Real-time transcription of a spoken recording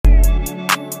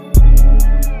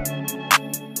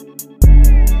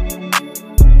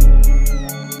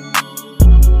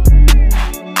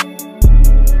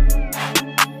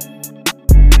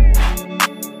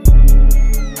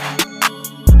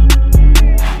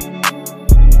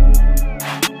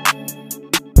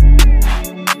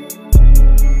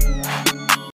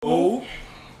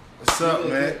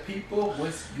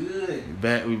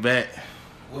We back.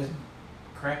 Was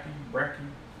cracking,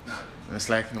 bracking? And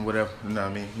slacking, whatever. You know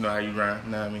what I mean? You know how you rhyme,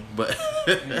 you know what I mean? But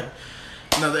Yeah.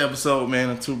 another episode,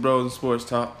 man, of Two Bros and Sports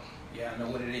Talk. Yeah, I know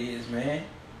what it is, man.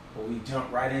 But we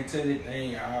jump right into the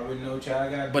thing. I already know what y'all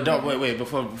got. But don't wait,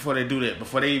 before they do that,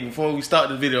 before we start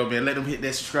the video, man, let them hit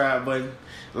that subscribe button,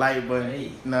 like button. Hey,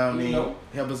 you know what I mean? know.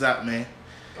 Help us out, man.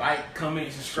 Like,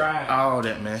 comment, subscribe. All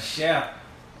that, man. Share.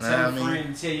 Know Tell what a I mean?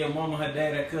 friend, tell your mama, her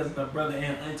dad, her cousin, her brother,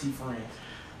 and auntie friends.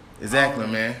 Exactly,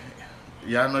 All that. man.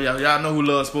 Y'all know who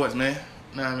loves sports, man.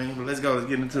 Know what I mean? But let's go. Let's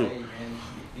get into Hey, it. man,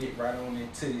 get right on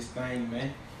into this thing,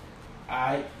 man.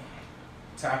 Alright.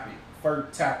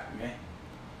 First topic, man.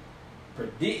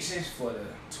 Predictions for the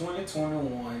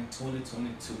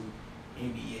 2021-2022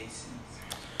 NBA season.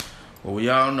 Well, we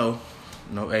all know.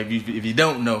 If you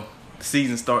don't know, the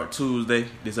season start Tuesday.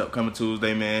 This upcoming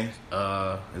Tuesday, man.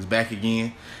 It's back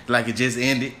again. Like it just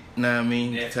ended. You know what I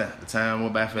mean? Yeah. The time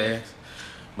went by fast.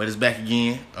 But it's back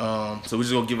again. So we're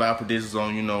just gonna give our predictions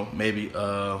on, maybe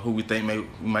who we think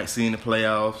we might see in the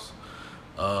playoffs.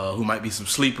 Who might be some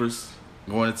sleepers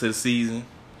going into the season.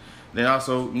 Then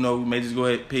also, we may just go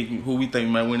ahead and pick who we think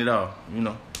might win it all.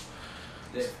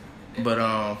 Definitely.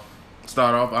 But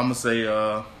start off, I'm gonna say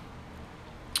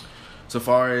so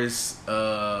far as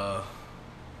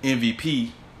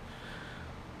MVP,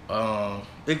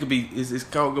 it's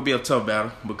gonna be a tough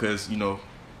battle because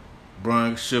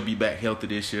Bron should be back healthy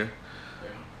this year.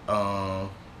 Yeah.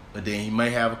 But then he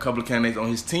might have a couple of candidates on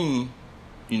his team.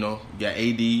 You got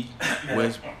AD,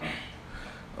 West.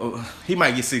 He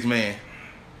might get six man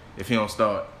if he don't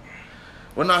start.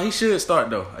 Well, no, he should start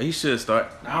though. He should start.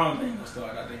 I don't think he'll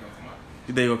start. I think he'll come out.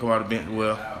 You think he'll come out of the bench?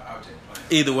 Well, I'll just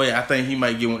play. either way, I think he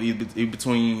might get one either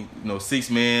between six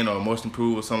man or most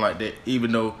improved or something like that.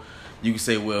 Even though you can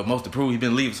say, well, most improved, he's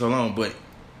been leaving so long, but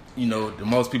the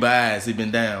most people's eyes he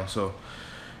been down. So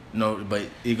but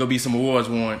it gonna be some awards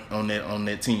won on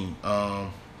that team.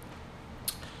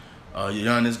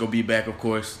 Giannis gonna be back, of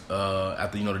course,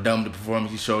 after the dominant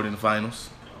performance he showed in the finals.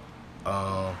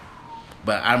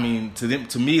 But I mean,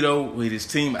 to me though, with his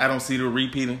team, I don't see them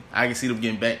repeating. I can see them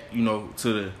getting back,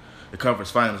 to the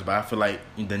conference finals. But I feel like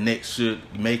the Knicks should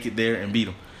make it there and beat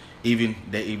them, even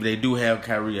if they do have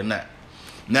Kyrie or not.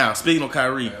 Now, speaking of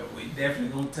Kyrie, We definitely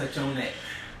gonna touch on that.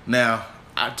 now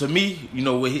to me,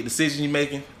 with his decision he's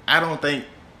making, I don't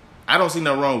see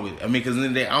nothing wrong with it. I mean, because in the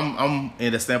day, I'm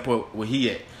in the standpoint where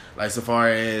he at. Like, so far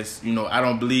as, I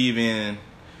don't believe in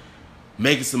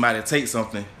making somebody take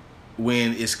something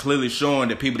when it's clearly showing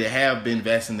that people that have been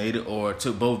vaccinated or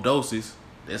took both doses,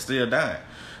 they're still dying.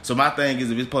 So my thing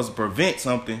is, if it's supposed to prevent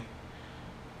something,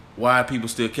 why are people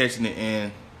still catching it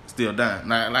and still dying?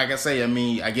 Now, like I say, I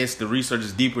mean, I guess the research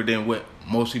is deeper than what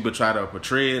most people try to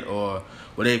portray it or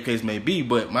whatever the case may be.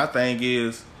 But my thing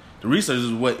is, the research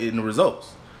is what in the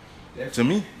results. Definitely, To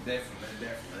me.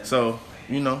 Definitely. So,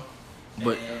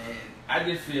 but And I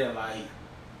just feel like,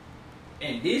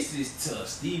 and this is to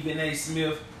Stephen A.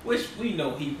 Smith, which we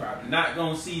know he probably not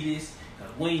gonna see this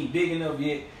because we ain't big enough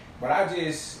yet. But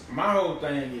my whole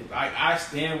thing is like I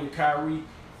stand with Kyrie,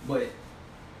 but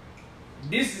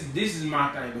this is my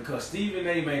thing because Stephen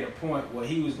A. made a point where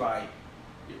he was like,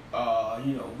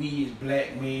 we as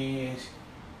black men,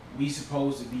 we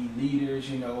supposed to be leaders,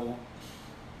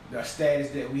 the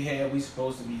status that we have, we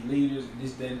supposed to be leaders, and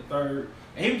this, that, and the third.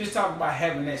 And he was just talking about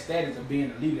having that status of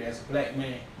being a leader as a black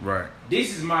man. right.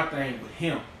 This is my thing with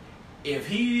him. If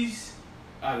he's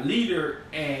a leader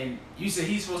and you say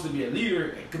he's supposed to be a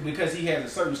leader because he has a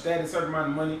certain status, a certain amount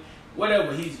of money,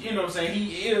 whatever, he's, he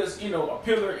is, a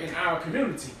pillar in our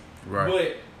community. Right.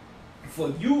 But for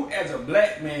you as a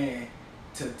black man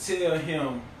to tell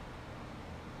him,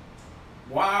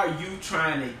 why are you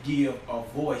trying to give a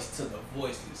voice to the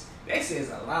voiceless? That says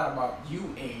a lot about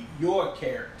you and your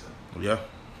character. Yeah.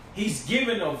 He's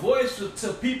giving a voice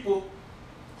to people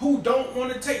who don't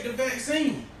want to take the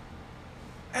vaccine.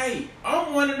 Hey,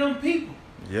 I'm one of them people.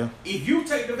 Yeah. If you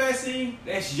take the vaccine,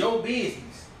 that's your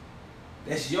business.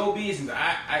 That's your business.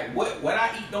 What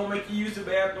I eat don't make you use the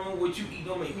bathroom. What you eat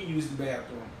don't make me use the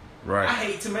bathroom. Right. I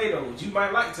hate tomatoes. You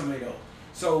might like tomatoes.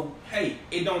 So, hey,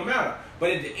 it don't matter.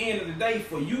 But at the end of the day,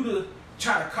 for you to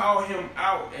try to call him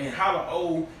out and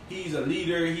holler, he's a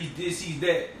leader, he's this, he's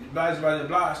that, blah, blah, blah,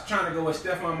 blah, it's trying to go with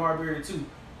Stephon Marbury too.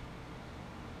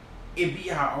 It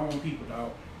be our own people,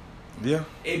 dog. Yeah.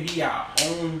 It be our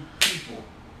own people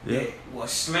that will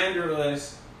slander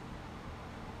us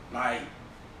like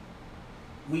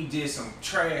we did some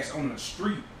trash on the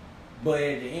street. But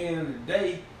at the end of the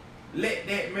day, let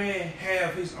that man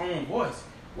have his own voice.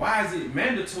 Why is it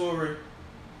mandatory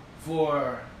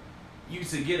for you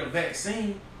to get a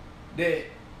vaccine that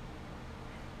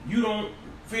you don't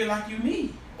feel like you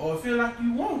need or feel like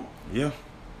you want. Yeah.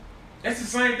 That's the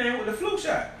same thing with the flu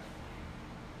shot.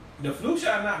 The flu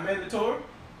shot not mandatory.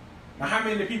 Now, how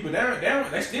many people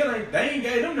they still ain't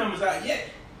gave them numbers out yet?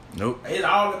 Nope.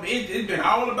 It's been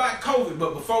all about COVID,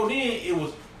 but before then it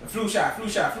was the flu shot. Soon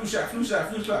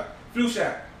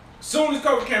as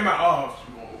COVID came out,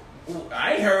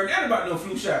 I ain't heard that about no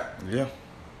flu shot. Yeah.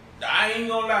 I ain't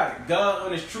gonna lie. God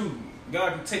on his truth.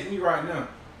 God can take me right now.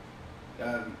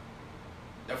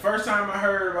 The first time I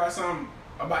heard about something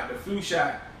about the flu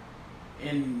shot,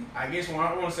 in I guess I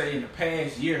want to say in the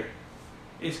past year,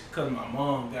 it's because my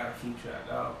mom got a flu shot,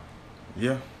 dog.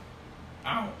 Yeah.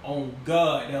 On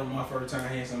God, that was my first time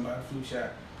hearing something about a flu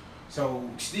shot. So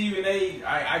Stephen A,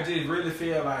 I just really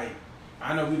feel like,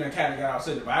 I know we done kind of got off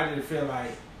subject, but I just feel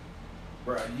like,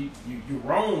 bro, you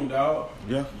wrong, dog.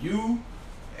 Yeah. You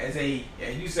as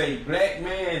you say, black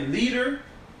man leader,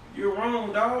 you're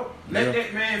wrong, dog. Let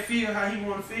that man feel how he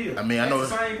want to feel. I mean, I know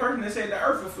the same person that said the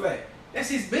earth was flat. That's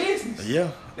his business.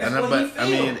 Yeah. That's what he feel. I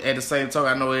mean, at the same time,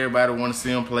 I know everybody want to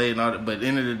see him play and all that, but at the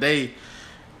end of the day,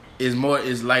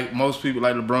 it's like most people,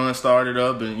 like LeBron started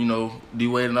up and,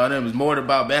 D-Wade and all them. It's more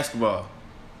about basketball.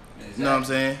 Exactly. You know what I'm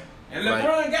saying? And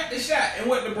LeBron got the shot. And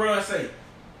what LeBron say?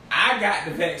 I got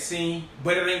the vaccine,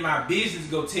 but it ain't my business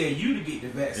to go tell you to get the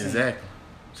vaccine. Exactly.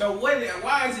 So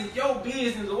why is it your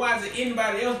business or why is it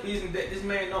anybody else's business that this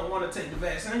man don't want to take the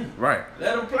vaccine? Right.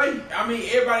 Let him play. I mean,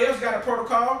 everybody else got a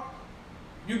protocol.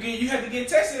 You have to get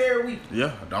tested every week.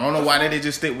 Yeah. I don't know why they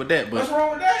just stick with that. But what's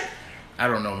wrong with that? I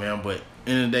don't know, man. But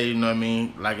end of the day, you know what I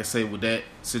mean? Like I say, with that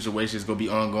situation, it's going to be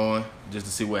ongoing just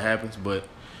to see what happens. But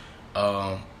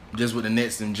just with the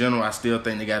Nets in general, I still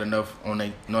think they got enough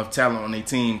talent on their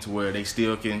team to where they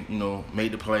still can,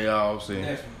 make the playoffs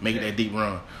and make that deep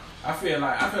run. I feel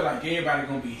like everybody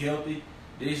gonna be healthy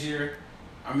this year.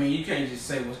 I mean, you can't just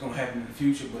say what's gonna happen in the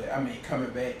future, but I mean, coming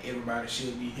back, everybody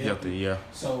should be healthy. Yeah.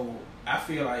 So I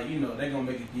feel like they're gonna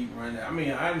make a deep run. I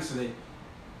mean, honestly,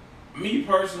 me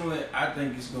personally, I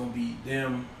think it's gonna be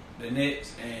them, the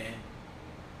Nets, and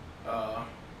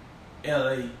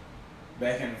LA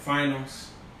back in the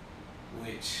finals,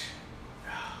 which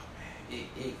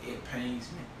it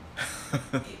pains me.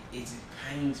 it just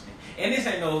pains me. And this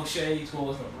ain't no shade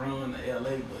towards LeBron to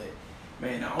LA, but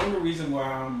man, the only reason why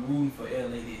I'm rooting for LA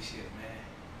this year, man,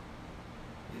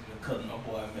 is because of my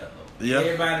boy Melo. Yeah.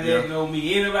 Anybody that know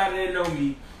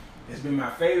me, has been my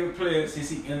favorite player since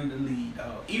he entered the league,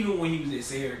 dog. Even when he was at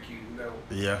Syracuse,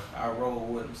 Yeah. I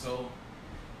rolled with him. So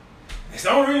it's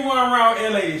the only reason why I'm around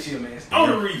LA this year, man. It's the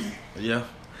only reason. Yeah.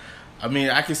 I mean,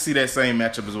 I can see that same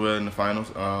matchup as well in the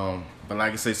finals. But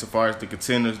like I say, so far as the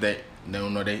contenders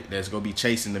that's gonna be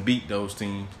chasing to beat those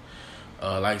teams.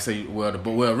 Like I say,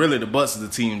 really the Bucks is the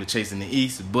team to chase in the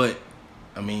East, but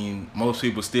I mean, most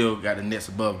people still got the Nets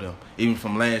above them. Even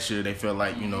from last year, they felt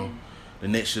like the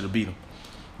Nets should have beat them.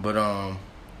 But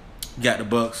you got the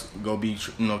Bucks go be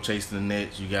chasing the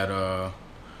Nets. You got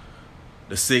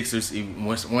the Sixers.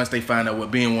 Once they find out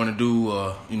what Ben want to do,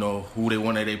 who they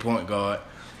want at their point guard.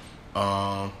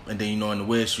 And then in the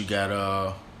West you got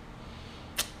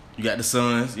the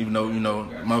Suns, even though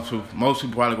most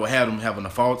people probably gonna have them having a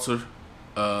falter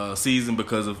season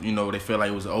because of they feel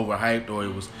like it was overhyped or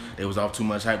they was off too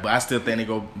much hype. But I still think they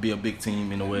gonna be a big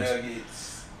team in the West. Nuggets.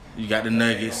 You got the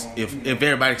Nuggets if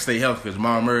everybody can stay healthy, because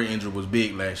Jamal Murray injury was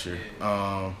big last year.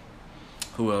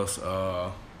 Who else?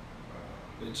 The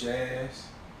Jazz.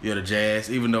 Yeah, the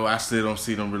Jazz. Even though I still don't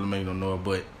see them really make no noise,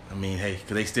 but I mean, hey,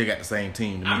 because they still got the same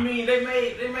team. I mean, they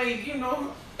made they made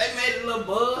a little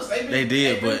buzz. They've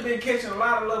been catching a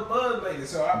lot of little buzz lately.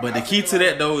 But the key to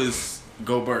that though is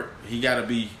Gobert. He got to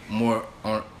be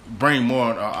bring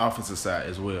more on the offensive side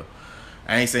as well.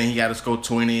 I ain't saying he got to score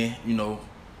 20,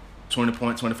 20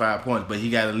 points, 25 points, but he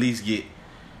got to at least get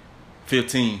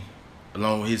 15,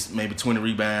 along with his maybe 20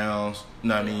 rebounds.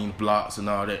 Blocks and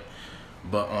all that.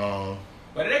 But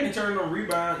they can turn them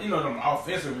rebounds, them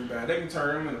offensive rebounds. They can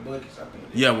turn them into buckets, I think.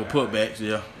 Yeah, with putbacks,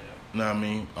 yeah. You know what I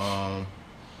mean?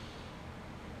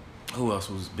 Who else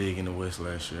was big in the West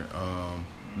last year?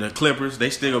 The Clippers, they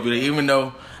still gonna be there, even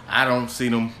though I don't see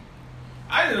them.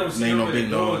 I just don't see them really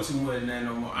doing too much now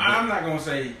no more. I'm not gonna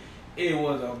say it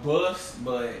was a bust,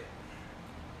 but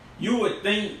you would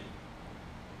think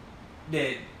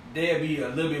that they'd be a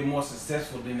little bit more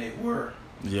successful than they were.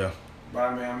 Yeah. But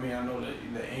I mean, I know that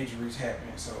the injuries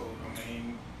happen, so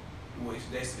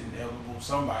that's inevitable.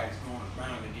 Somebody's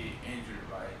bound to get injured,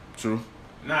 right? True.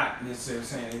 Not necessarily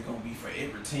saying it's gonna be for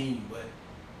every team, but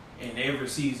in every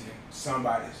season,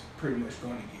 somebody's pretty much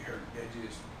gonna get hurt.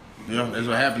 That's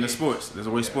what happened in sports. That's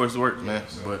the way sports work, man.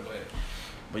 So,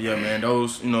 But yeah, man,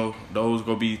 those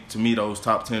gonna be to me those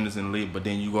top tenders in the league. But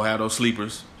then you gonna have those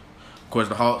sleepers. Of course,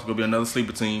 the Hawks gonna be another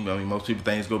sleeper team. I mean, most people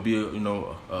think it's gonna be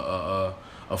a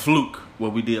fluke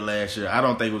what we did last year. I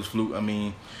don't think it was a fluke. I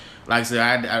mean, like I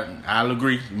said, I'll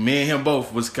agree. Me and him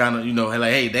both was kind of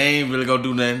like, hey, they ain't really gonna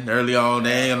do nothing early on.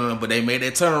 They ain't, but they made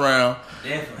that turnaround.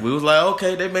 Definitely. We was like,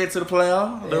 okay, they made it to the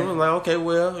playoff. They was like, okay,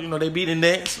 well, they beat the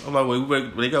Nets. I'm like,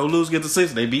 well, they go lose against the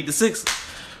Sixers. They beat the Sixers.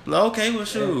 Like, okay, well,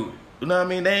 shoot. You know what I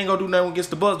mean? They ain't gonna do nothing against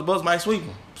the Bucks. The Bucks might sweep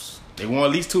them. They won at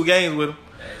least 2 games with them.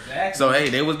 Exactly. So hey,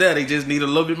 they was there. They just need a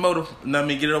little bit more to,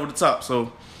 get it over the top.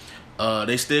 So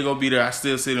they still gonna be there. I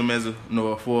still see them as a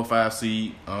 4 or 5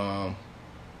 seed. I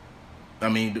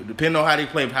mean, depending on how they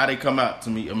play, how they come out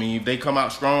to me. I mean, if they come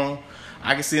out strong,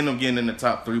 I can see them getting in the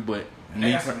top 3. But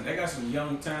they got some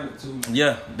young talent too.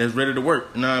 Yeah, that's ready to work.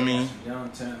 You know what I mean? Some young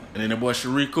talent. And then the boy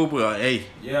Shariq Cooper, hey.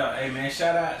 Yeah, hey man,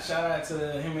 shout out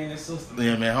to him and his sister.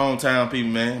 Yeah, man, hometown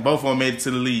people, man. Both of them made it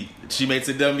to the league. She made it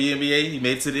to the WNBA. He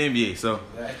made it to the NBA. So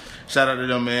exactly. Shout out to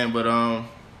them, man. But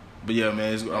yeah,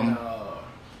 man.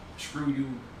 Screw you,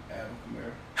 Adam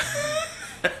Kamara.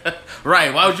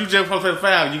 Right. Why would you just play the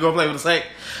foul? You gonna play with the sack?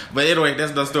 But anyway,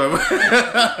 that's another story.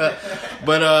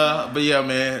 but yeah,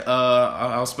 man.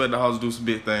 I'll expect the Hawks to do some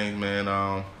big things,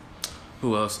 man.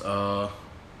 Who else? The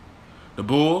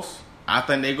Bulls. I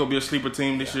think they gonna be a sleeper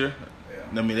team this year.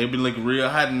 Yeah. I mean, they've been looking real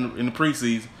hot in the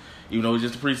preseason. Even though it's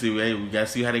just the preseason, hey, we gotta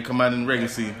see how they come out in the regular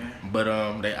season. Man. But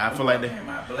I feel like they.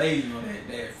 My blazing on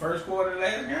that first quarter of the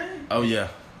last game. Oh yeah,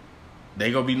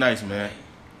 they gonna be nice, man.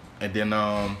 And then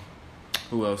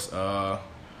who else? The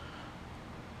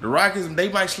Rockets, they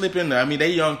might slip in there. I mean, they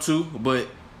young too, but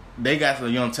they got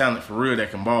some young talent for real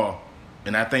that can ball.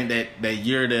 And I think that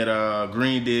year that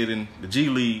Green did in the G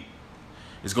League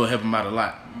is gonna help him out a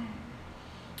lot.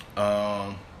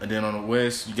 And then on the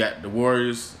West, you got the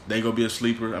Warriors. They gonna be a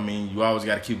sleeper. I mean, you always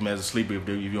got to keep them as a sleeper if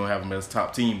you don't have them as a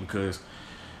top team, because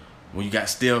when you got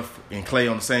Steph and Clay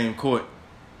on the same court,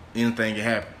 anything can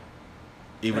happen.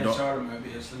 Even though Charlotte might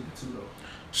be a sleeper too, though.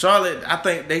 Charlotte, I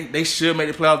think they should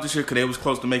make the playoffs this year because they was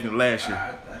close to making it last year.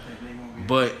 I think they gonna be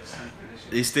but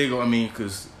they still go. I mean,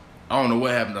 because I don't know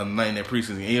what happened on the night in that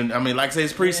preseason. I mean, like I say,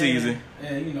 it's preseason.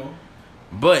 Yeah, you know.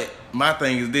 But my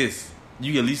thing is this: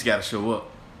 you at least got to show up.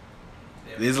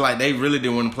 It's like they really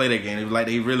didn't want to play that game. It was like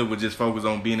they really would just focus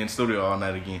on being in the studio all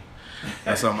night again.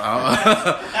 Or something. You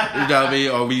know what I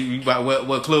mean? Or we about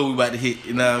what club we about to hit?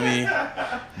 You know what I mean?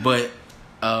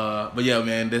 But yeah,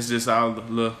 man, that's just our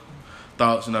little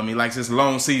thoughts. You know what I mean? Like, it's a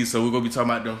long season, so we're gonna be talking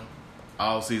about them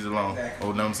all season long. Exactly.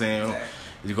 You know what I'm saying? Exactly.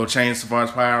 You're gonna change as far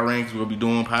as power rankings. We're gonna be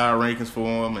doing power rankings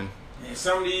for them, and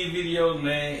some of these videos,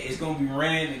 man, it's gonna be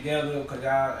ran together because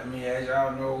as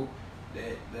y'all know,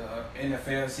 that the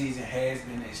NFL season has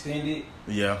been extended.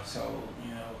 Yeah. So,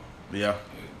 Yeah.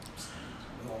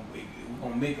 We're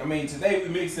gonna make. Today we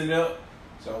mixing it up.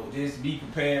 So just be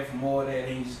prepared for more of that. It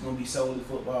ain't just gonna be solely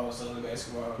football, solely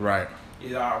basketball. Right.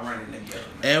 It's all running together,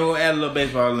 man. And we'll add a little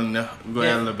baseball in there. We're gonna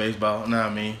add a little baseball. Know what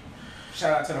I mean?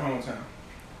 Shout out to the hometown.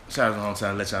 Shout out to the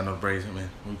hometown. Let y'all know the Braves, man.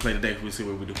 When we play today, we'll see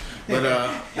what we do.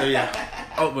 But yeah.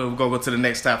 Oh, but we're gonna go to the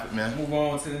next topic, man. Move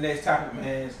on to the next topic,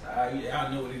 man.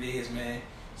 Y'all know what it is, man.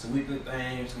 It's a weekly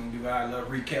thing. It's gonna give our little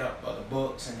recap of the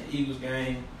Bucks and the Eagles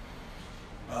game.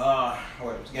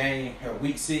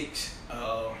 Week 6.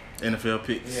 NFL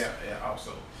picks. Yeah,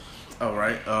 also. All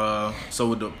right. So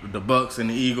with the Bucks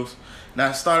and the Eagles. Now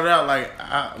it started out like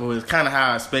it's kind of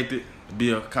how I expected to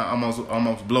be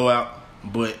almost blowout,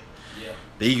 but yeah,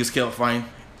 the Eagles kept fighting.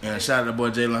 And shout out to the boy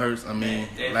Jalen Hurts. I mean,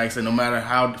 like I said, no matter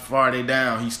how far they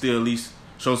down, he still at least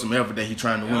shows some effort that he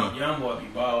trying to win. Young boy be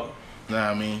balling. Know what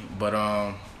I mean? But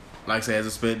like I said, as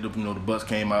expected, the Bucks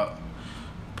came out,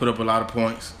 put up a lot of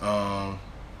points.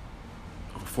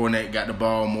 Fournette got the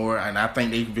ball more, and I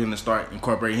think they're going to start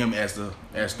incorporating him as the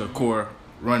core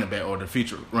running back or the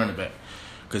feature running back,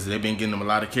 because they've been getting him a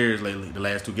lot of carries lately, the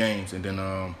last 2 games. And then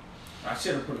I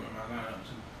should have put him in my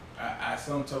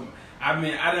lineup too.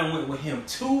 I done went with him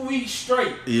 2 weeks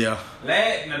straight. Yeah.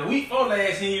 The week before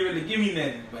last, he didn't really give me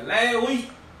nothing, but last week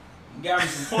he got me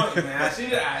some points, man. I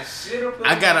should have put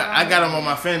him. I got him on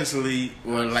my fantasy league,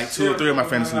 or like 2 or 3 of my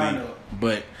fantasy league,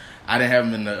 but I didn't have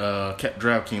him in the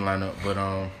DraftKings lineup. But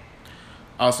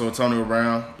also Antonio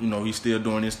Brown, he's still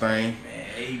doing his thing. Man,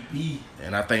 AB.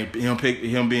 And I think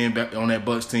him being back on that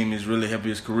Bucks team is really helping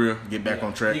his career get back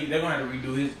on track. They're gonna have to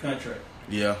redo his contract.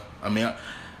 Yeah, I mean,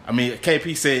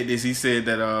 KP said this. He said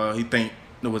that he think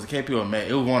was it KP or Matt?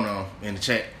 It was one of them in the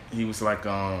chat. He was like,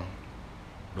 the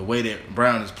way that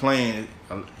Brown is playing,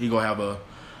 he gonna have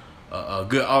a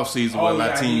good offseason with a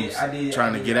lot of teams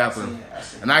trying to get out there.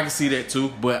 And I can see that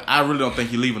too, but I really don't think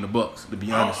he's leaving the Bucks, to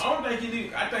be honest. I don't think he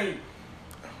leaving. I think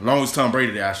as long as Tom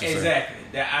Brady there, I should say.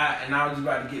 Exactly. I was just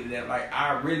about to get to that. Like,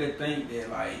 I really think that,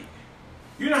 like,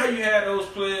 you know how you have those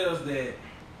players that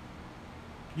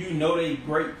you know they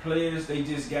great players, they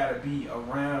just got to be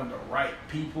around the right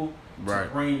people to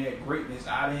bring that greatness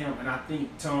out of him. And I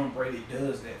think Tom Brady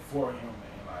does that for him, man.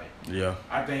 Like, yeah.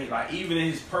 I think, like, even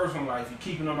in his personal life, you're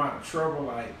keeping him out of trouble.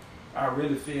 Like, I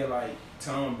really feel like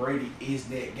Tom Brady is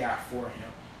that guy for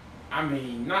him. I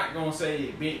mean, not gonna say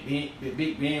that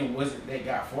Big Ben wasn't that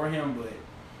guy for him, but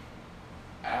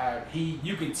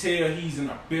you can tell he's in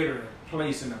a better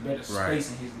place, in a better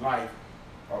space in his life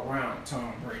around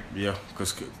Tom Brady. Yeah,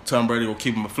 because Tom Brady will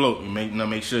keep him afloat and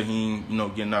make sure he ain't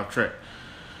getting off track.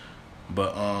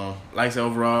 But like I said,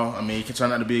 overall, I mean, it can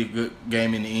turn out to be a good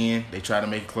game in the end. They tried to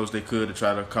make it close they could to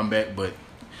try to come back, but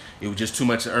it was just too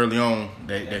much early on.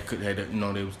 They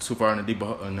was too far in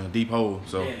the deep hole.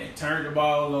 So they turned the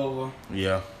ball over.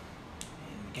 Yeah.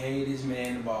 And gave this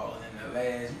man the ball in the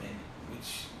last minute,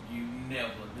 which you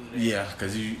never do that. Yeah,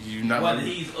 because you not whether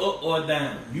he's up or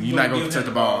down, you're not gonna touch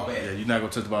the ball. Yeah, you're not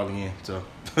gonna touch the ball again. So,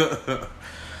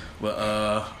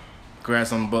 but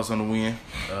congrats on the Bucks on the win.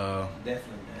 Definitely,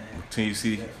 man. Continue to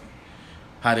see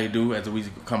how they do as the weeks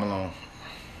come along.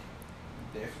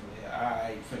 Definitely.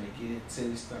 I ain't finna get into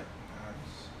this thing.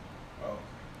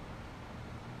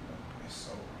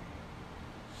 So,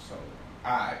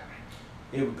 alright.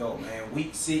 Here we go, man.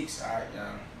 Week 6. Alright,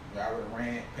 y'all already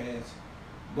ran past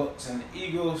Bucks and the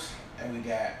Eagles, and we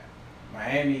got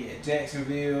Miami at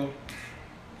Jacksonville.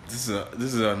 This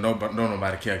is a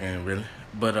nobody care game, really.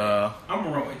 But I'm gonna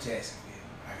run with Jacksonville.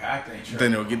 I think Trevor.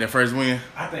 Then they'll get that first win.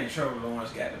 I think Trevor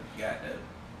Lawrence got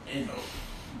the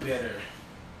better.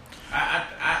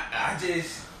 I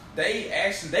just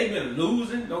they've been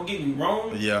losing. Don't get me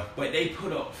wrong. Yeah. But they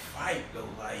put up a fight though.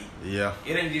 Like, yeah.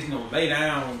 It ain't just no lay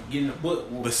down getting the butt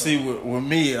whooped. But see, with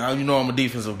me, I'm a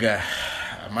defensive guy.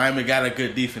 Miami got a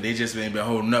good defense. They just ain't been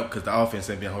holding up because the offense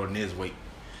ain't been holding his weight.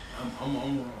 I'm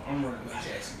running with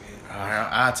Jacksonville.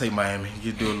 I'll take Miami.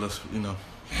 You do a little,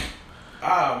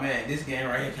 Oh man, this game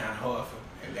right here kind of hard for me.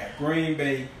 We got Green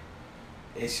Bay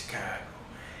and Chicago.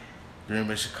 Green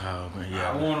Bay, Chicago, man.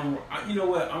 Yeah. You know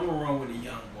what? I'm gonna run with a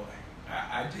young boy.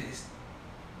 I'm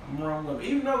running with him.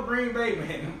 Even though Green Bay,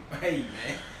 man, hey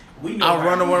man, we know. I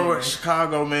run one with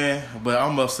Chicago, man, but I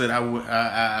almost said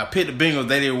I picked the Bengals.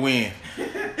 They didn't win.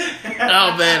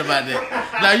 I'm bad about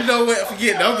that. Now you know what?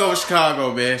 Forget. Don't go with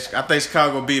Chicago, man. I think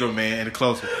Chicago beat them, man, in the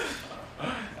close one.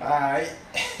 All right.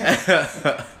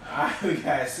 We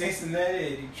got Cincinnati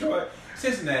and Detroit.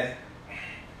 Cincinnati.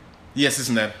 Yeah,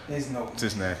 Cincinnati. There's no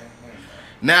Cincinnati.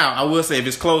 Now, I will say if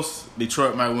it's close,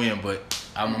 Detroit might win, but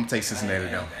I'm going to take Cincinnati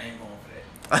down. I ain't going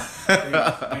for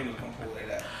that. Ain't going to pull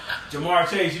that out. Jamar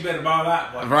Chase, you better ball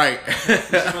out, boy. Right. It's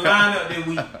the lineup that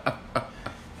we.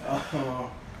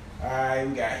 All right,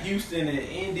 we got Houston and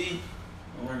Indy.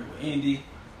 I'm running with Indy.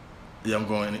 Yeah, I'm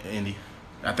going Indy.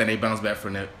 I think they bounced back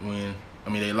from that win. I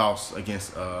mean, they lost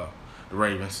against the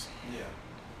Ravens.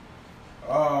 Yeah.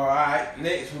 All right,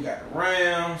 next we got the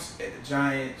Rams at the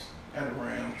Giants at the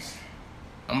Rams.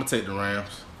 I'm going to take the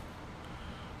Rams.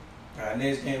 All right,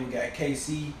 next game we got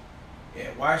KC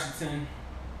at Washington.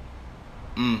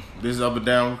 This is up and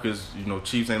down because,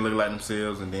 Chiefs ain't looking like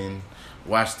themselves, and then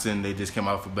Washington, they just came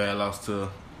out for a bad loss to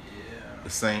the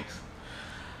Saints.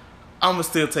 I'm going to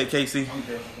still take KC. I'm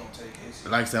definitely going to take KC.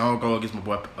 Like I said, I'm going to go against my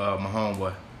boy, my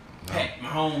homeboy. Pat, my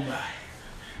homeboy.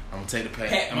 I'm going to take the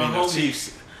Pat. The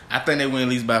Chiefs. I think they win at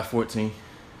least by 14.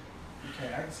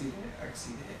 Okay, I can see that.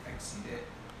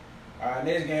 All right,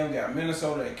 next game we got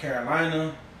Minnesota at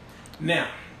Carolina. Now,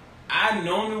 I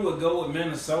normally would go with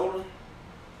Minnesota,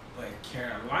 but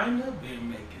Carolina been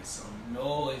making some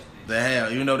noise. They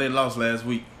have, even though they lost last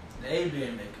week. They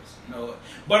been making some noise.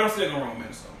 But I'm still going to run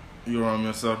Minnesota. You're on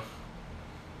Minnesota?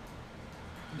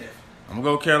 Definitely. I'm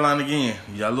going to go Carolina again.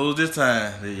 Y'all lose this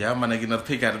time, y'all might not get another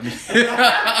pick out of me.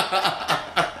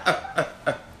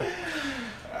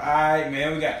 All right,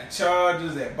 man. We got the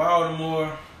Chargers at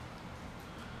Baltimore.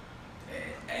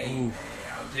 Hey, man,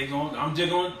 I'm just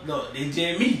going look, they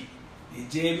jam me.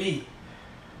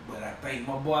 But I think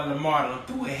my boy Lamar done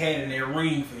threw a hat in that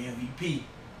ring for MVP.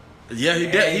 Yeah,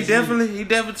 he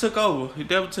definitely took over. He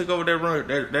definitely took over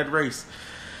that race.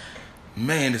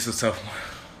 Man, this is a tough one.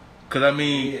 Cause I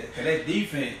mean, cause that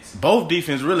defense. Both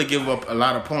defense really give up a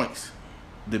lot of points.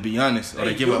 To be honest, or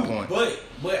they give up points.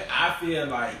 But I feel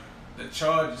like the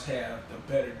Chargers have the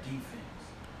better defense.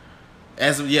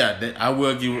 I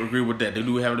will agree with that. They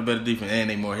do have the better defense and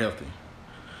they more healthy.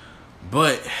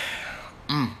 But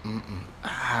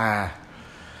I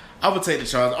would take the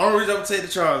Chargers. The only reason I would take the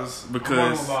Chargers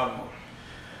because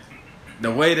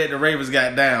the way that the Ravens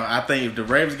got down, I think if the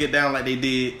Ravens get down like they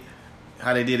did,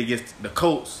 how they did against the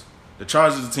Colts, the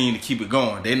Chargers is the team to keep it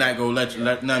going. They're not gonna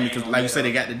let none because, like you said,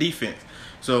 they got the defense.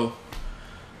 So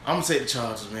I'm gonna take the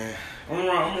Chargers, man. I'm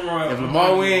right. If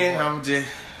Lamar win, I'm just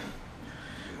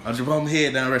bump my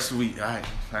head down the rest of the week. All right,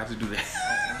 I have to do that.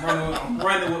 I'm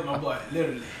running with my boy,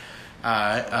 literally. All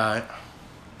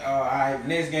right.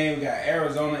 Next game we got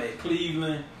Arizona at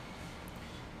Cleveland.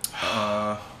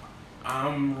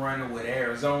 I'm running with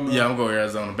Arizona. Yeah, I'm going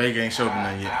Arizona. Baker ain't showed me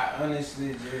nothing yet. I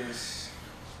honestly just.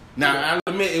 Now I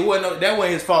admit that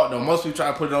wasn't his fault though. Most people try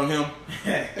to put it on him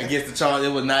against the Chargers.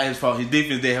 It was not his fault. His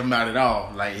defense didn't help him out at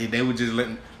all. Like they would just let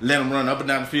him run up and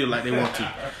down the field like they want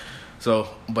to. So,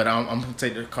 but I'm gonna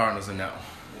take the Cardinals in that one.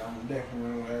 Yeah, I'm definitely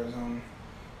running with Arizona.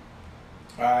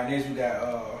 All right, next we got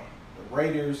the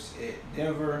Raiders at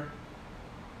Denver.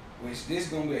 Which this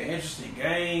is gonna be an interesting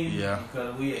game. Yeah.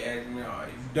 Because if you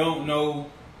don't know,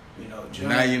 John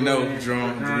now you know,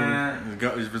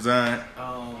 Gruden is resigned.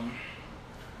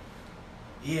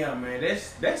 Yeah, man,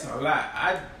 that's a lot.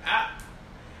 I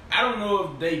don't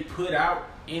know if they put out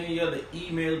any other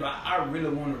emails, but I really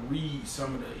want to read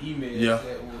some of the emails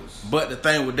that was. But the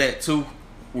thing with that too,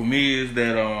 with me is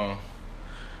that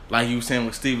like you were saying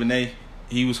with Stephen A,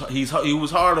 he was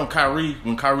hard on Kyrie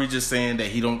when Kyrie just saying that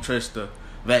he don't trust the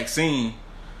vaccine.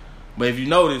 But if you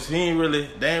notice, they ain't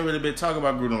really been talking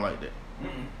about Gruden like that.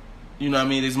 Mm-mm. You know what I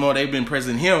mean? It's more they've been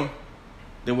praising him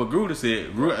than what Gruden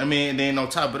said. And then on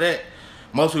top of that,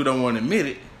 most people don't want to admit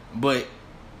it, but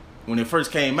when it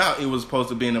first came out, it was supposed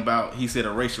to be about, he said, a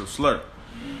racial slur.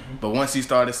 Mm-hmm. But once he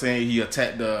started saying he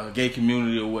attacked the gay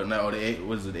community or whatnot, or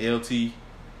the LT?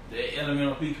 The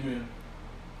elemental P community.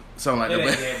 Something like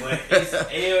that. But it's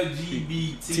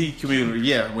LGBT community.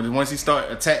 Yeah, once he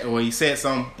started attacking, or he said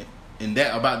something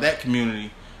about that community,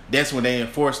 that's when they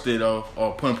enforced it or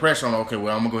putting pressure on. Okay,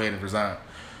 well, I'm gonna go ahead and resign.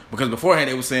 Because beforehand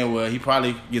they were saying, well, he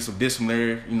probably get some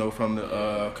disciplinary, from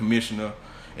the commissioner,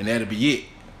 and that'll be it.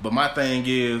 But my thing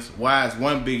is, why is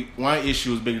one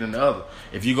issue is bigger than the other?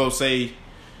 If you go say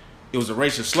it was a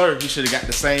racial slur, he should have got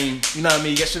the same. You know what I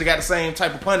mean? He should have got the same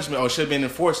type of punishment, or should have been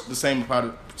enforced the same type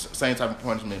of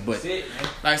punishment. But like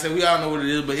I said, we all know what it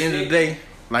is. But at the end of the day,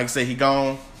 like I said, he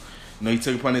gone. He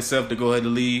took it upon himself to go ahead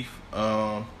and leave.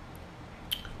 But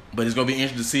it's gonna be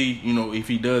interesting to see, if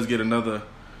he does get another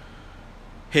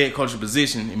head coach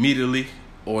position immediately,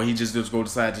 or he just go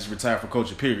decide to just retire for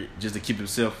coaching, period, just to keep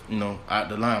himself, out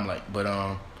the limelight. But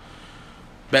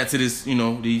back to this,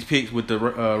 these picks with the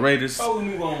Raiders. Before we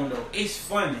move on though, it's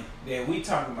funny that we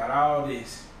talking about all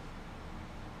this,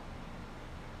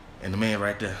 and the man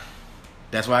right there.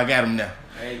 That's why I got him now.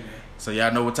 Hey man. So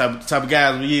y'all know what type of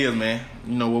guys we is, man.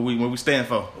 You know what we stand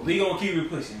for. We gonna keep it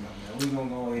pushing, man. We gonna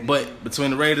go ahead. But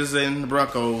between the Raiders and the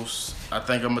Broncos, I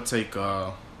think I'm gonna take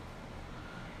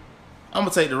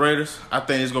the Raiders. I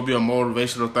think it's gonna be a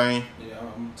motivational thing. Yeah, I'm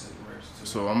gonna take the Raiders too.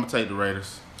 So I'm gonna take the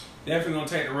Raiders. Definitely gonna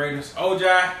take the Raiders.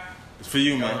 Ojai, it's for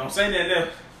you, man. Don't say nothing else.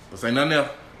 Don't say nothing else.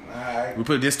 Alright. We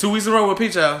put this 2 weeks in a row with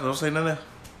Peach House. Don't say nothing else.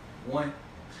 1.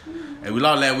 Hey, we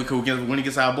lost last week when he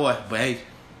gets our boy. But hey,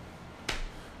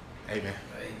 man.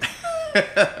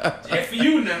 That's for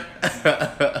you now.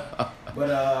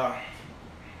 But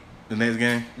the next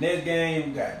game.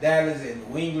 We got Dallas and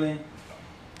New England.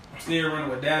 I'm still running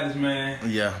with Dallas, man.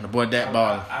 Yeah, the boy Dak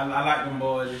balling. I like them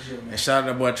boys this year, man. And shout out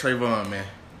to that boy Trayvon, man.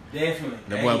 Definitely.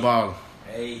 That boy balling.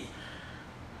 Hey,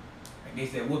 I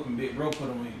guess that whooping big bro put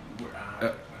on me.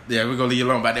 Yeah, we're gonna leave you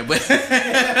alone about that,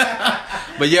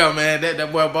 but yeah, man,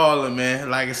 that boy balling, man.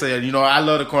 Like I said, I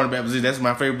love the cornerback position. That's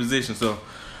my favorite position. So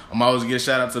I'm always gonna give a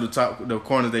shout out to the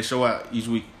corners they show out each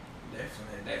week.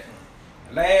 Definitely.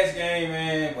 Last game,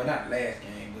 man. Well, not last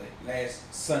game, but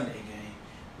last Sunday game.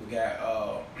 We got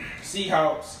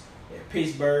Seahawks at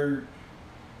Pittsburgh.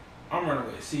 I'm running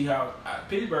with Seahawks.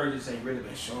 Pittsburgh just ain't really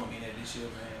been showing me that this year,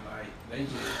 man. Like they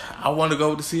just. I want to go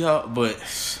with the Seahawks, but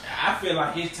I feel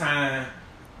like it's time.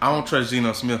 I don't trust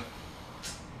Geno Smith.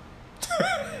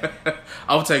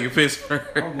 I'm taking Pittsburgh.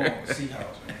 I'm going with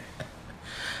Seahawks, man.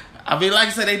 I mean, like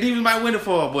I said, they defense might win it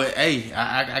for her, but hey,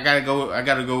 I gotta go. I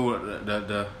gotta go with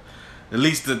the at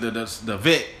least the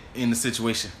vet in the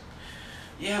situation.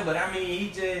 Yeah, but I mean, he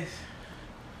just.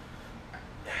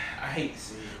 I hate to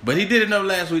say it. But he did enough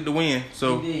last week to win.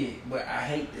 So he did, but I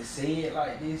hate to say it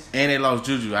like this. And they lost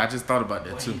Juju. I just thought about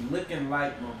that too. He looking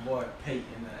like my boy Peyton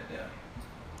out there.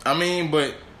 I mean,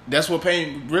 but that's what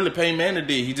Peyton Manning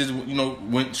did. He just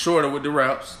went shorter with the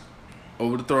routes,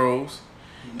 over the throws,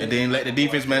 and then let the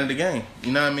defense manage the game.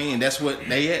 You know what I mean? That's what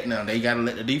they at now. They got to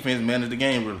let the defense manage the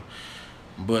game, really.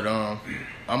 But I'm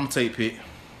gonna take Pitt.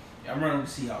 Yeah, I'm running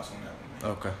with the Seahawks on that one,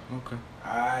 man. Okay.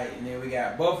 All right, and then we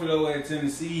got Buffalo at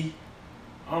Tennessee.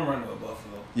 I'm running with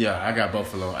Buffalo. Yeah, I got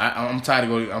Buffalo. I'm tired of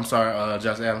going. I'm sorry,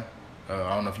 Josh Allen.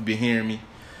 I don't know if you've been hearing me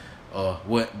or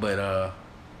what, but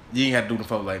you ain't have to do the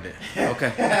folk like that.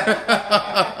 Okay.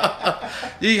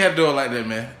 You ain't have to do it like that,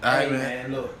 man. All right,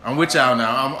 man. Look. I'm with y'all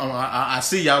now. I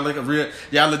see y'all looking real.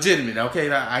 Y'all legitimate.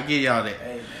 Okay, I give y'all that.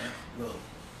 Hey, man. Look.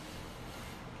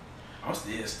 I'm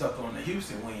still stuck on the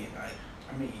Houston win.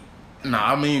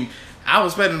 I mean, I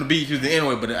was expecting to beat Houston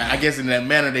anyway, but I guess in that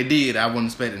manner they did, I wasn't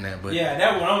expecting that. But yeah,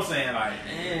 that's what I'm saying. Like,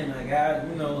 damn, my God,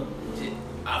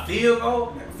 a field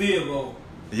goal.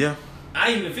 Yeah. I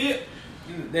ain't even feel.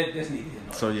 That's needed.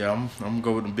 So yeah, I'm gonna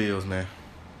go with the Bills, man.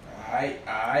 All right,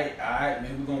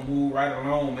 man. We're gonna move right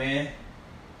along, man.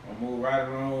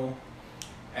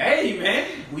 Hey, man,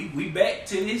 we back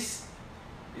to this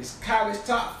college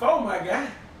top 4, my guy.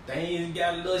 Things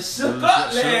got a little shook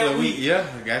up last week. Yeah,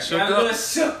 got shook up. Got a little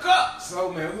shook up.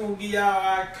 So, man, we're going to give y'all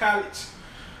our college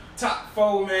top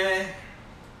 4, man.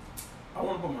 I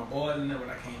want to put my boys in there, but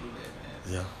I can't do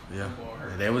that, man. Yeah.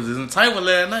 That was in the tight one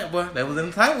last night, boy. That was in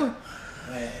the tight one.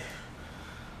 Man.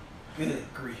 Good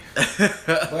grief.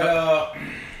 But,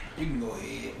 you can go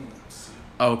ahead.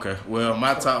 Okay. Well,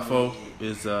 my top 4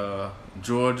 is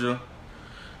Georgia.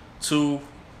 2,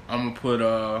 I'm going to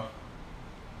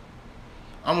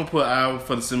put Iowa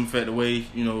for the simple fact the way,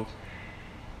 it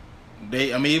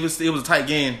was a tight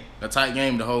game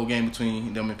the whole game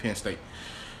between them and Penn State.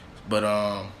 But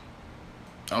I'm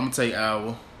gonna take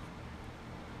Iowa,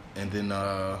 and then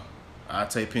I'll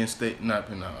take Penn State. Not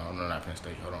Penn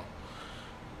State. Hold on,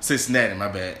 Cincinnati. My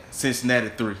bad. Cincinnati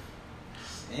 3.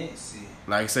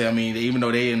 Like I say, even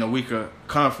though they in a weaker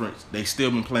conference, they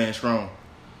still been playing strong,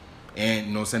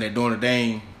 and that Notre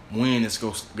Dame win is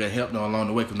going to help them along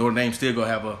the way, because Notre Dame still going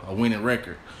to have a winning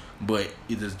record, but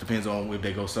it just depends on if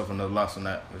they go suffer another loss or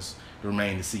not. It's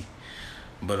remain to see.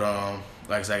 But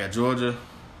like I said, I got Georgia,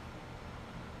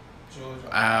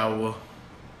 Iowa,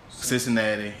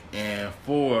 Cincinnati, and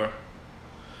 4.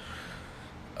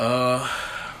 I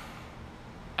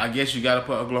guess you got to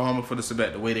put Oklahoma for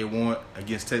the way they won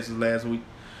against Texas last week.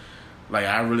 Like,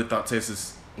 I really thought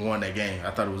Texas won that game.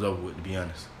 I thought it was over with, to be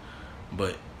honest.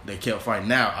 But they kept fighting.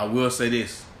 Now, I will say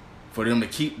this. For them to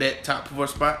keep that top 4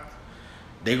 spot,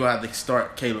 they're going to have to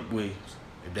start Caleb Williams.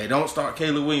 If they don't start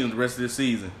Caleb Williams the rest of the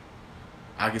season,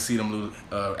 I can see them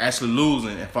actually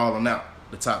losing and falling out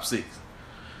the top 6.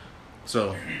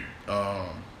 So,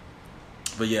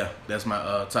 but yeah, that's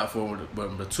my top 4.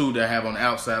 But the 2 that I have on the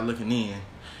outside looking in,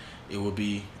 it would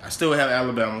be, I still have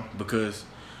Alabama because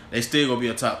they still going to be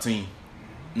a top team.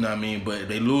 You know what I mean? But if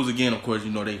they lose again, of course,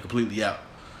 they completely out.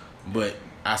 But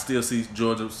I still see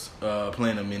Georgia's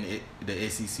playing them in the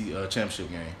SEC championship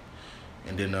game.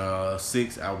 And then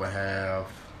 6, I would have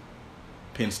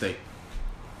Penn State.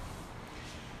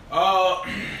 I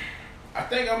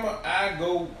think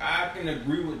I can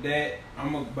agree with that.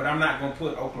 But I'm not gonna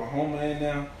put Oklahoma in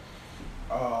there.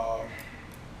 I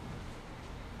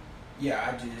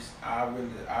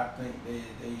think they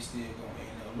still gonna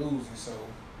end up losing. So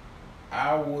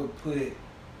I would put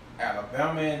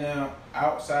Alabama in there.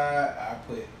 Outside, I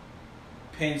put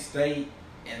Penn State,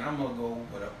 and I'm gonna go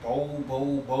with a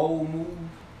bold move.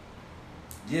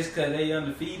 Just cause they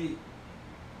undefeated.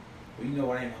 Well, you know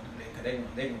what, I ain't gonna do that, cause they ain't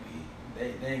gonna be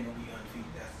undefeated.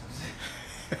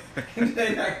 That's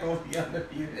they not gonna be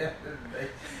undefeated after the day.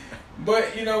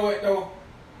 But you know what though?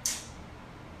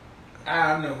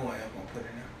 I know who I am gonna put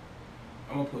in there.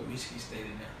 I'm gonna put Michigan State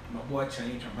in there. My boy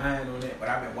changed her mind on that, but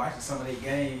I've been watching some of their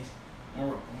games.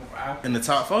 In the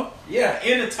top 4? Yeah,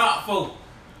 in the top 4.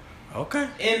 Okay.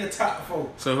 In the top 4.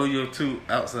 So who your 2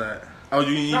 outside? Oh,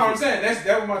 you? No, I'm saying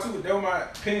that was my 2. That was my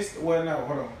Penn State. Well, no,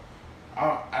 hold on.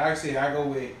 Like I said, I go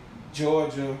with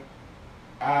Georgia,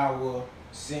 Iowa,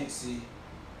 Cincy.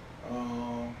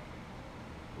 Who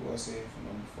I said for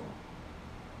number 4?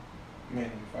 Man,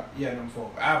 number 5. Yeah, number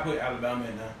 4. I put Alabama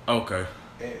in there. Okay.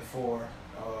 At 4.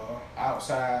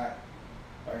 Outside,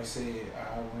 like I said,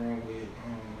 I run with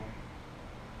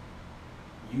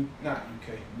not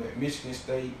UK, but Michigan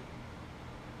State,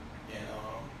 and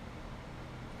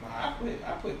I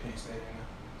put Penn State in there.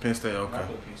 Penn State, okay. I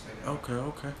put Penn State in there.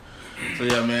 Okay. So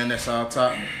yeah, man, that's our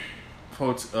top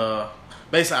 4.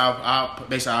 Basically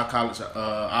our college,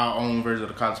 our own version of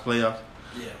the college playoff.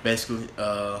 Yeah. Basically,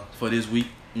 for this week,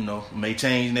 may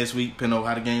change next week, depending on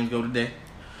how the games go today.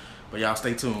 But y'all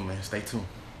stay tuned, man. Stay tuned.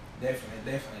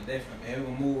 Definitely, man. We're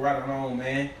gonna move right along,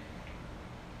 man.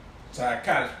 So I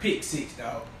college pick 6,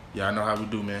 dog. Yeah, I know how we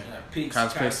do, man.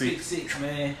 College pick 6,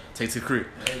 man. Take to the crib.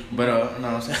 Hey, But no,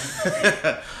 I'm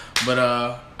saying. But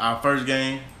our first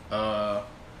game, we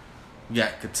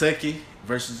got Kentucky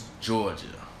versus Georgia.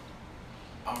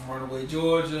 I'm running with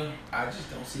Georgia. I just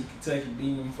don't see Kentucky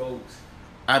beating them folks.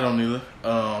 I don't either.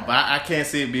 But I can't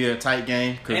see it be a tight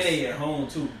game. And they at home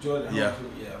too. Georgia at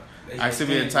home too. Yeah. I can see it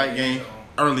be a tight game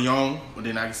early on, but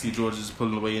then I can see Georgia just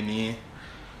pulling away in the end.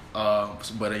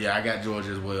 But yeah, I got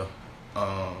Georgia as well.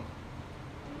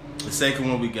 The second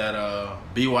one we got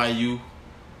BYU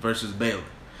versus Baylor.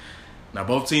 Now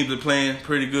both teams are playing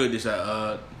pretty good this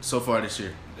so far this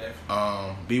year.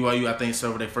 BYU I think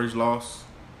suffered their first loss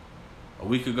a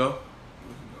week ago.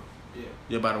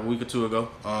 Yeah, about a week or two ago.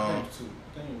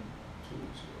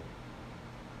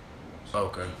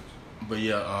 Okay, but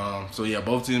yeah, so yeah,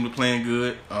 both teams are playing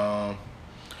good.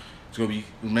 It's gonna be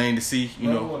remain to see.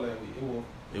 You know,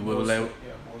 it will.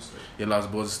 It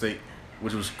lost Boise State,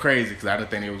 which was crazy because I didn't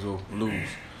think they was gonna lose.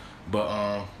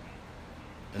 But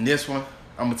in this one,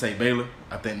 I'm gonna take Baylor.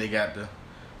 I think they got the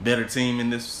better team in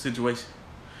this situation.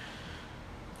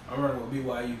 I'm running with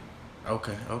BYU.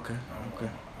 Okay. I like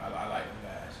them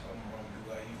guys. I'm running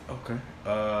with BYU. Okay.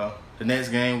 The next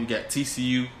game we got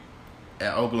TCU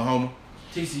at Oklahoma.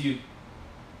 TCU.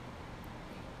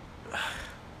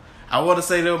 I want to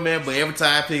say them, man, but every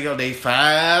time I pick up, they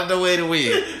find a way to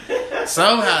win.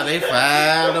 Somehow they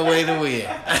find a way to win.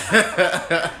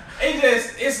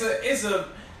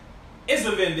 It's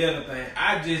a vendetta thing.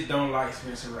 I just don't like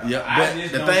Spencer Rattler. Yeah, but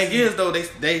the thing is though,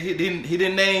 he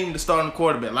didn't name the starting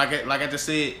quarterback. Like I just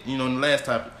said, you know, in the last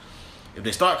topic. If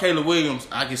they start Caleb Williams,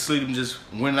 I can see them just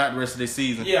winning out the rest of their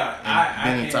season. Yeah, and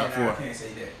being in the top 4. I can't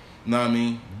say that. You know what I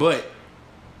mean? But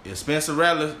if Spencer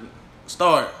Rattler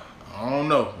start, I don't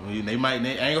know. I ain't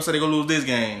gonna say they're gonna lose this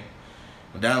game.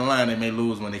 But down the line, they may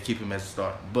lose when they keep him as a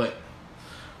starter. But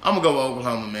I'm gonna go with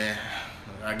Oklahoma, man.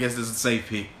 I guess this is a safe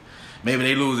pick. Maybe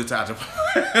they lose the title.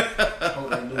 Hope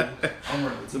they lose. I'm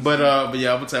running with TCU. But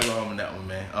yeah, I'm gonna take Oklahoma in that one,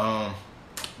 man.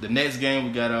 The next game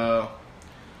we got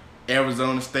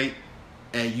Arizona State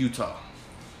at Utah.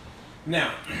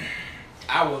 Now,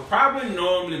 I would probably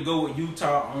normally go with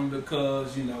Utah only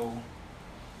because, you know,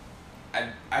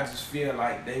 I just feel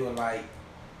like they were like,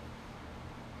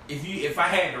 if I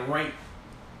had to rank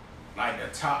like the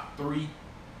top 3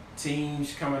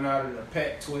 teams coming out of the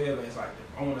Pac-12, it's like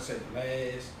I want to say the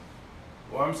last,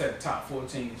 well, I'm gonna say the top 4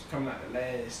 teams coming out the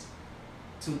last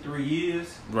 2-3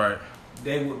 years. Right.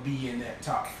 They would be in that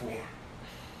top 4,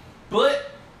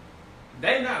 but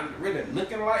they not really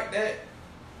looking like that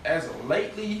as of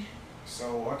lately.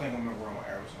 So I think I'm gonna run with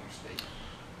Arizona State.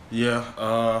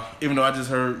 Yeah, even though I just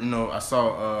heard, you know, I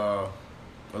saw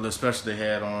a little special they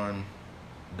had on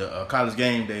the college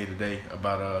game day today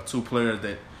about 2 players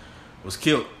that was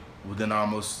killed within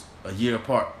almost a year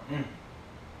apart.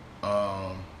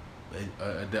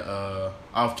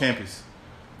 Off campus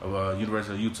of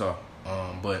University of Utah.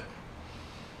 But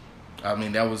I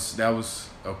mean that was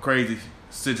a crazy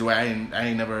situation. I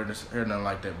ain't never heard nothing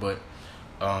like that. But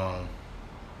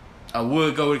I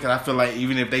would go with it because I feel like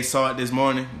even if they saw it this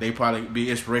morning, they probably be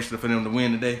inspirational for them to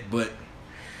win today. But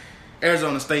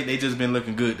Arizona State, they just been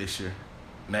looking good this year.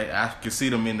 And I can see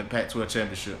them in the Pac-12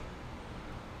 championship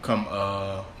come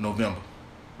November.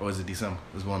 Or is it December?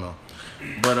 What's going on?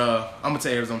 But I'm going to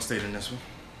take Arizona State in this one.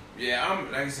 Yeah,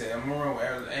 like I said, I'm going to run with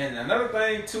Arizona. And another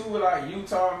thing, too, with like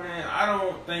Utah, man, I don't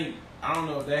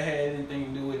know if that had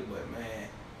anything to do with it, but, man,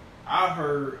 I've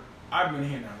been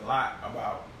hearing a lot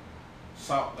about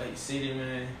Salt Lake City,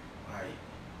 man. Like,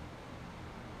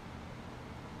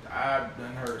 I've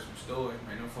done heard some stories,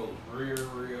 man. Them folks real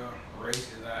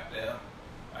racist out there.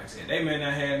 Like I said, they may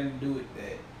not have anything to do with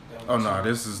that. Oh no,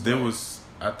 there was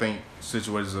I think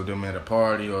situations of them at a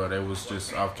party or they was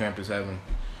just off campus trying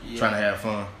to have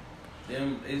fun.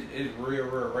 Them it's real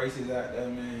racist out there,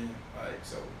 man. Like,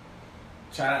 so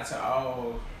shout out to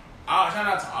all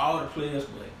the players,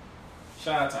 but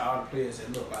shout out to all the players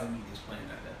that look like me just playing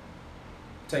out there.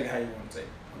 Take it how you want to take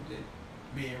it. I'm just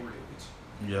being real with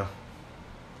you. Yeah.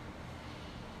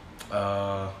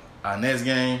 Our next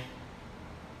game,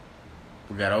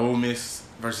 we got Ole Miss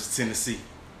versus Tennessee.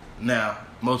 Now,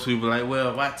 most people are like,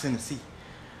 well, why Tennessee?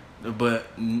 But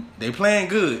they playing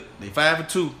good. They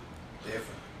 5-2.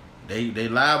 Definitely. They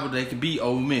liable. They could beat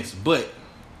Ole Miss. But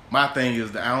my thing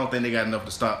is that I don't think they got enough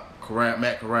to stop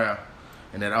Matt Corral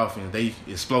and that offense. They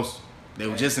explosive. They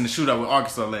were just in the shootout with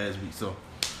Arkansas last week. So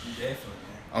definitely,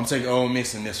 man. I'm taking Ole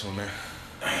Miss in this one, man.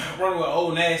 Running with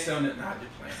Old Nasty on it. Nah,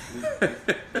 just playing.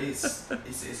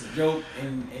 It's a joke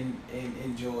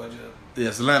in Georgia. Yeah,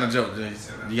 it's Atlanta joke.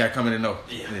 You got to come in and know.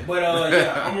 Yeah. But,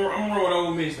 yeah, I'm rolling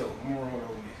Ole Miss, though. I'm rolling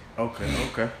Ole Miss.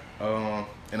 Okay.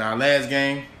 In our last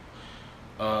game,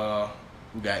 we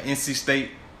got NC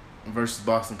State versus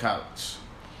Boston College.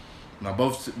 Now,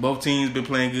 both teams been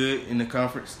playing good in the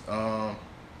conference.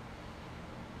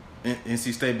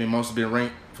 NC State been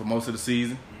ranked for most of the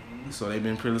season, so they've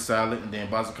been pretty solid. And then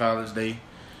Boston College, they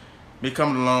been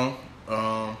coming along.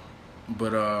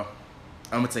 But I'm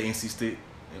gonna take NC State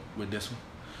with this one.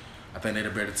 I think they're the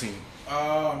better team.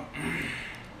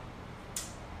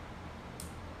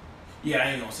 Yeah,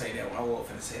 I ain't gonna say that one. I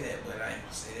wasn't finna say that, but I ain't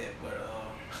gonna say that. But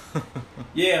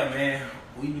yeah, man,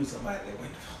 we knew somebody that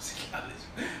went to Boston College,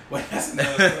 but that's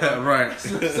another story. Right.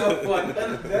 So for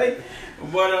another day.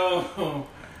 But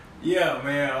yeah,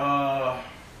 man.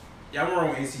 Yeah, I'm wrong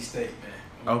with NC State,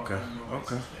 man. Okay.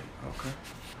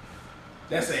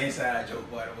 That's an inside joke,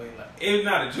 by the way. Like, it's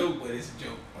not a joke, but it's a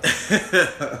joke.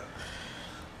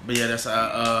 But yeah, that's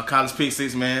our college pick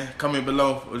six, man. Comment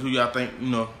below who y'all think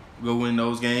go win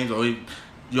those games, or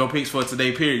your picks for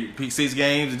today. Period. Pick 6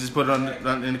 games and just put it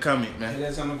in the comment, man.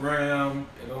 That's on the gram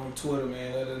and on Twitter,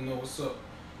 man. Let us know what's up.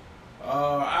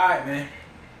 All right, man.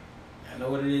 I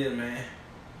know what it is, man.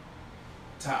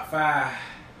 Top 5.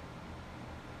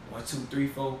 1, 2, 3,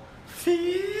 4. 5.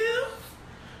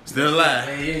 Still alive.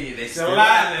 Yeah, they still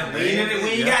alive now. We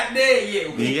ain't got there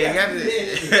yet. We ain't got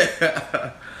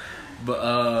there. But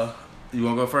you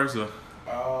wanna go first or?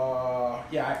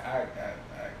 Yeah, I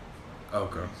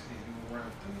Okay. Run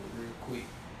through it real quick.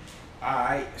 All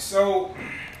right, so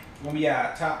when we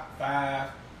got top 5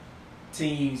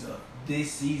 teams of this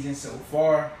season so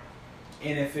far,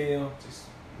 NFL, just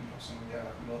some of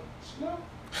y'all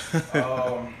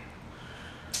slow.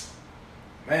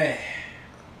 Man,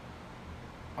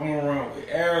 I'm gonna run with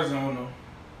Arizona,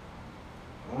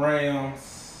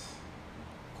 Rams.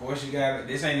 Of course, you got it.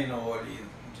 This ain't in no order either.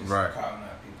 I'm just right. calling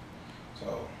out people.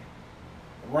 So,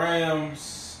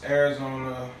 Rams,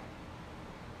 Arizona,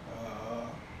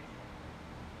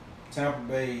 Tampa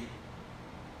Bay,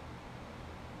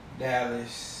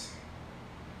 Dallas,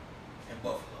 and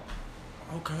Buffalo.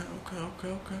 Okay.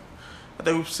 I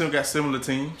think we still got similar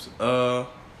teams. I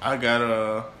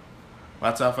got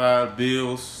my top 5: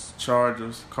 Bills,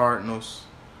 Chargers, Cardinals,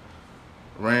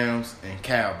 Rams, and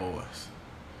Cowboys.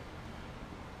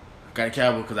 I got a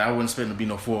Cowboys because I wasn't expecting to be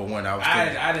no 4-1.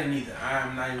 I didn't either.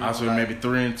 I'm not even. I was maybe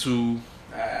 3-2.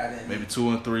 I didn't. Maybe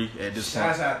 2-3 at this point.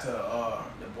 Shouts out to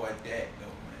the boy Dak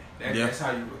though, man. That's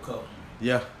how you recover.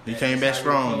 Yeah, he came back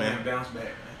strong, man. And bounce back,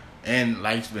 man. And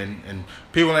and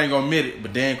people ain't gonna admit it,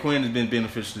 but Dan Quinn has been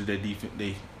beneficial to their defense.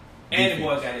 And the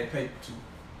boy got that paper too.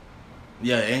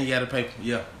 Yeah, and he got a paper.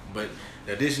 Yeah, but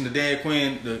the addition to Dan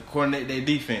Quinn to coordinate their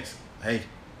defense, hey,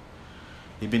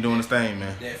 he been doing his thing,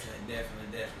 man. Definitely.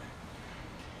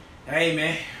 Hey,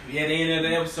 man, we at the end of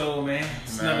the episode, man.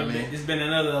 It's been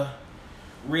another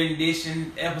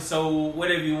rendition episode,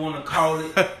 whatever you want to call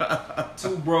it.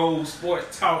 2 Bros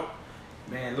Sports Talk.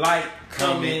 Man, like,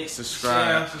 comment,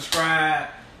 subscribe.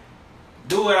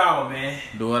 Do it all, man.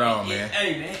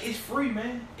 Hey, man, it's free,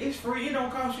 man. It's free. It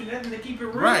don't cost you nothing to keep it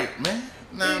real. Right, man.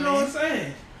 You know what I'm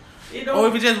saying? Or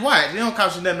if you just watch, it don't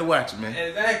cost you nothing to watch it, man.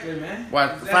 Exactly, man.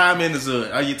 Watch 5 minutes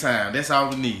of your time. That's all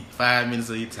we need. 5 minutes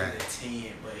of your time.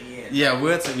 10, but yeah. Yeah,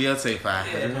 we'll take 5.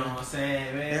 Yeah, you know what I'm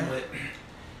saying, man. Yeah. But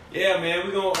yeah, man,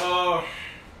 we gonna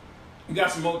we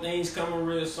got some more things coming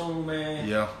real soon, man.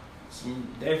 Yeah. Some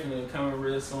definitely coming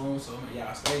real soon. So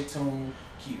y'all stay tuned.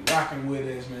 Keep rocking with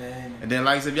us, man. And then,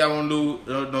 like I said, if y'all want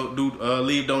to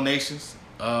leave donations,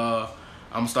 I'm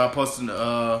gonna start posting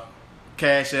the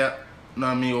Cash App. You know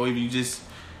what I mean? Or if you just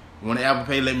want to Apple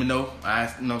Pay, let me know.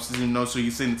 So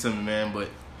you send it to me, man. But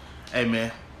hey,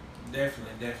 man.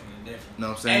 Definitely. You know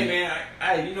what I'm saying? Hey,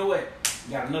 man. You know what?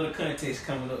 We got another contest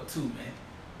coming up too, man.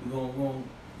 We're gonna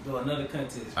do another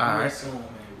contest real soon, man.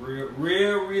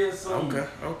 Real soon.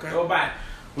 Okay. Go by.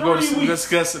 We'll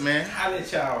discuss it, man. I'll let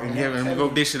y'all. And we'll go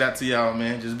dish it out to y'all,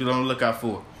 man. Just be on the lookout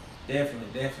for it.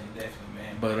 Definitely,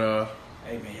 man. But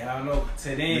hey, man, y'all know.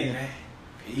 Till then, man.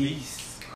 Peace.